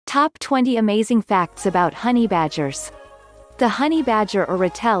Top 20 Amazing Facts About Honey Badgers. The honey badger or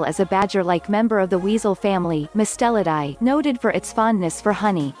ratel is a badger-like member of the weasel family, Mustelidae, noted for its fondness for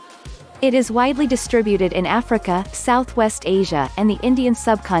honey. It is widely distributed in Africa, Southwest Asia, and the Indian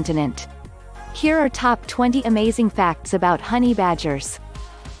subcontinent. Here are top 20 amazing facts about honey badgers.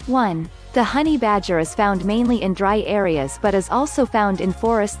 1. The honey badger is found mainly in dry areas but is also found in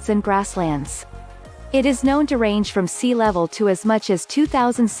forests and grasslands. It is known to range from sea level to as much as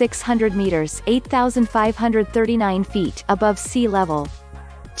 2,600 meters (8,539 feet) above sea level.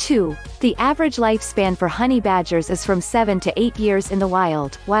 2. The average lifespan for honey badgers is from 7 to 8 years in the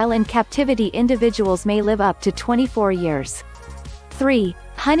wild, while in captivity individuals may live up to 24 years. 3.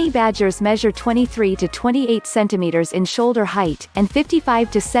 Honey badgers measure 23 to 28 centimeters in shoulder height, and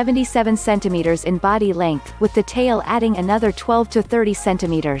 55 to 77 centimeters in body length, with the tail adding another 12 to 30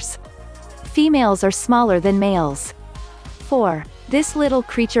 centimeters. Females are smaller than males. 4. This little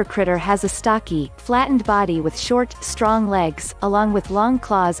critter has a stocky, flattened body with short, strong legs, along with long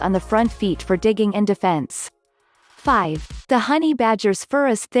claws on the front feet for digging and defense. 5. The honey badger's fur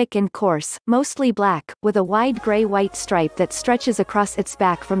is thick and coarse, mostly black, with a wide gray-white stripe that stretches across its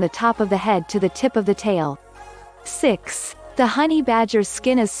back from the top of the head to the tip of the tail. 6. The honey badger's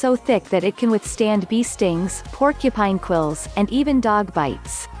skin is so thick that it can withstand bee stings, porcupine quills, and even dog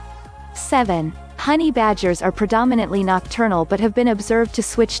bites. 7. Honey badgers are predominantly nocturnal but have been observed to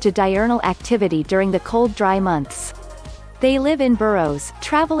switch to diurnal activity during the cold dry months. They live in burrows,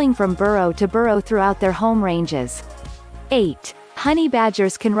 traveling from burrow to burrow throughout their home ranges. 8. Honey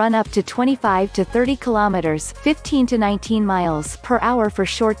badgers can run up to 25 to 30 kilometers (15 to 19 miles) per hour for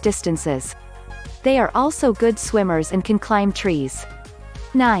short distances. They are also good swimmers and can climb trees.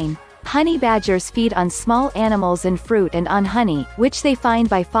 9. Honey badgers feed on small animals and fruit and on honey, which they find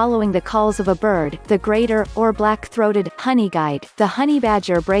by following the calls of a bird, the greater, or black-throated, honey guide. The honey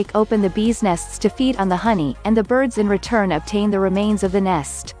badger break open the bees' nests to feed on the honey, and the birds in return obtain the remains of the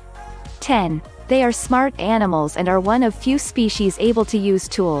nest. 10. They are smart animals and are one of few species able to use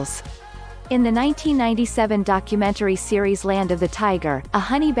tools. In the 1997 documentary series Land of the Tiger, a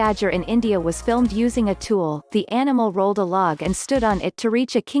honey badger in India was filmed using a tool. The animal rolled a log and stood on it to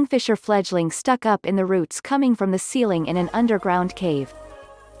reach a kingfisher fledgling stuck up in the roots coming from the ceiling in an underground cave.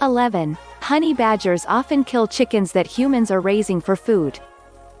 11. Honey badgers often kill chickens that humans are raising for food.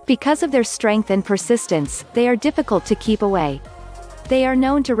 Because of their strength and persistence, they are difficult to keep away. They are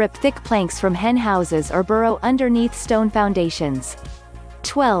known to rip thick planks from hen houses or burrow underneath stone foundations.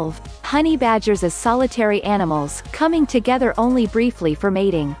 12. Honey badgers as solitary animals, coming together only briefly for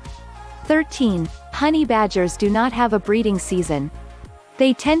mating. 13. Honey badgers do not have a breeding season.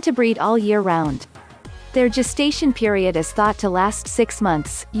 They tend to breed all year round. Their gestation period is thought to last 6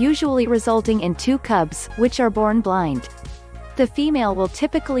 months, usually resulting in 2 cubs, which are born blind. The female will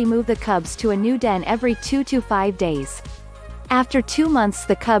typically move the cubs to a new den every 2 to 5 days. After 2 months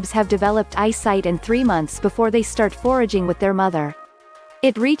the cubs have developed eyesight and 3 months before they start foraging with their mother.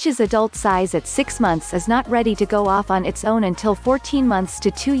 It reaches adult size at 6 months, is not ready to go off on its own until 14 months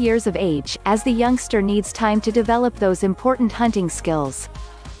to 2 years of age, as the youngster needs time to develop those important hunting skills.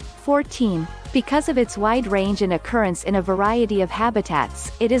 14. Because of its wide range and occurrence in a variety of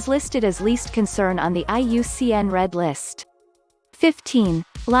habitats, it is listed as least concern on the IUCN Red List. 15.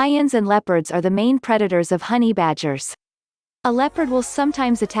 Lions and leopards are the main predators of honey badgers. A leopard will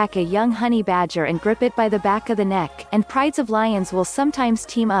sometimes attack a young honey badger and grip it by the back of the neck, and prides of lions will sometimes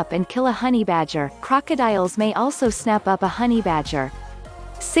team up and kill a honey badger. Crocodiles may also snap up a honey badger.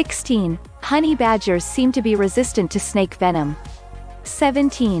 16. Honey badgers seem to be resistant to snake venom.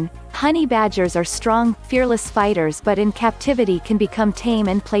 17. Honey badgers are strong, fearless fighters but in captivity can become tame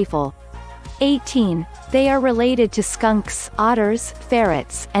and playful. 18. They are related to skunks, otters,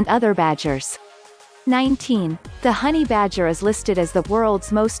 ferrets, and other badgers. 19. The honey badger is listed as the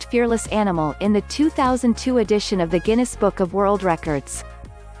world's most fearless animal in the 2002 edition of the Guinness Book of World Records.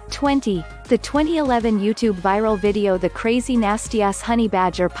 20. The 2011 YouTube viral video The Crazy Nasty Ass Honey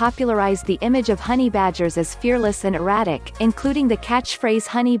Badger popularized the image of honey badgers as fearless and erratic, including the catchphrase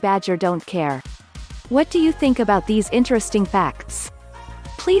 "Honey badger don't care." What do you think about these interesting facts?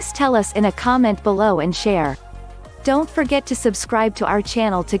 Please tell us in a comment below and share. Don't forget to subscribe to our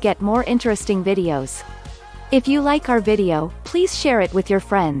channel to get more interesting videos. If you like our video, please share it with your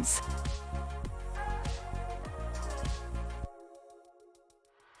friends.